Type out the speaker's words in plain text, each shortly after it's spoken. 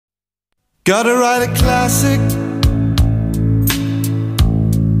Gotta write a classic,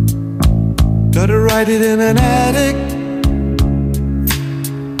 gotta write it in an attic.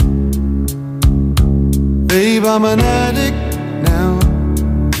 Babe, I'm an addict now,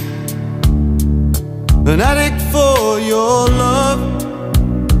 an addict for your love.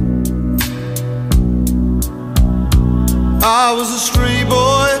 I was a stray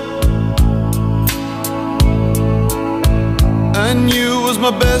boy, and you was my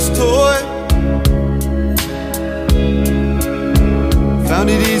best toy. Found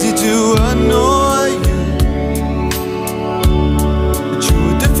it easy to annoy you, but you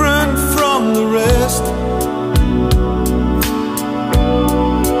were different from the rest.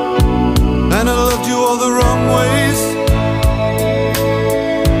 And I loved you all the wrong ways.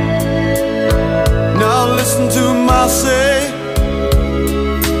 Now listen to my say.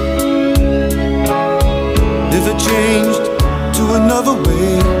 If I changed to another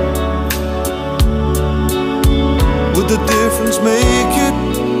way, would the difference make it?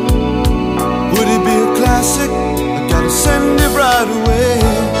 Would it be a classic? I gotta send it right away.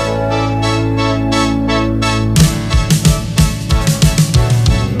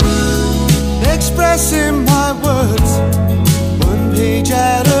 Expressing my words, one page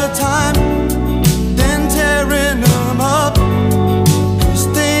at a time, then tearing them up, 'cause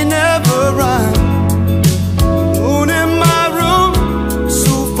they never rhyme. Alone in my room,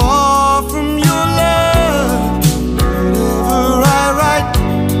 so far from your love. Whatever I write,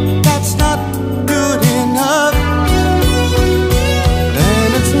 that's not good enough. And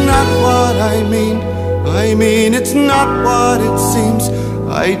it's not what I mean, it's not what it seems.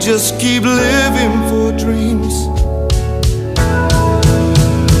 I just keep living for dreams.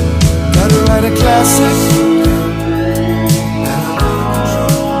 Gotta write a classic,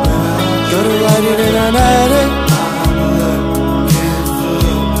 gotta write it in an attic.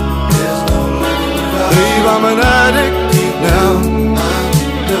 Babe, I'm an addict now,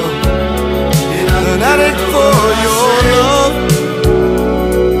 an addict for your love.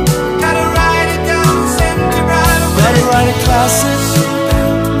 Gotta write it down, send it right away. Gotta write a classic,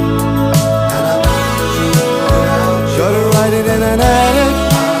 gotta write it in an attic.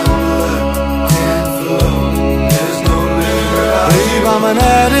 Babe, I'm an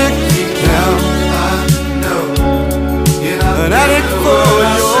addict now, an addict for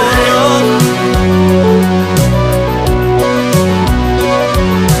your love.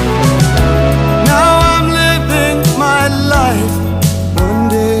 Now I'm living my life one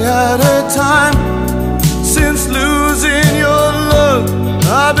day at a time. Since losing your love,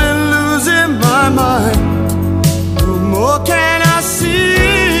 I've been losing my mind. Or can I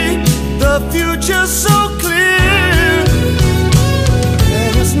see the future so clear?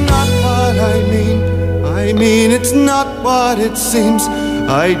 And it's not what I mean, it's not what it seems.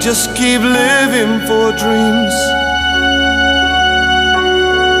 I just keep living for dreams.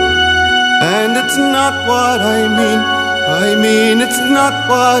 And it's not what I mean, it's not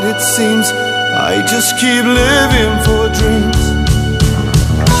what it seems. I just keep living for dreams.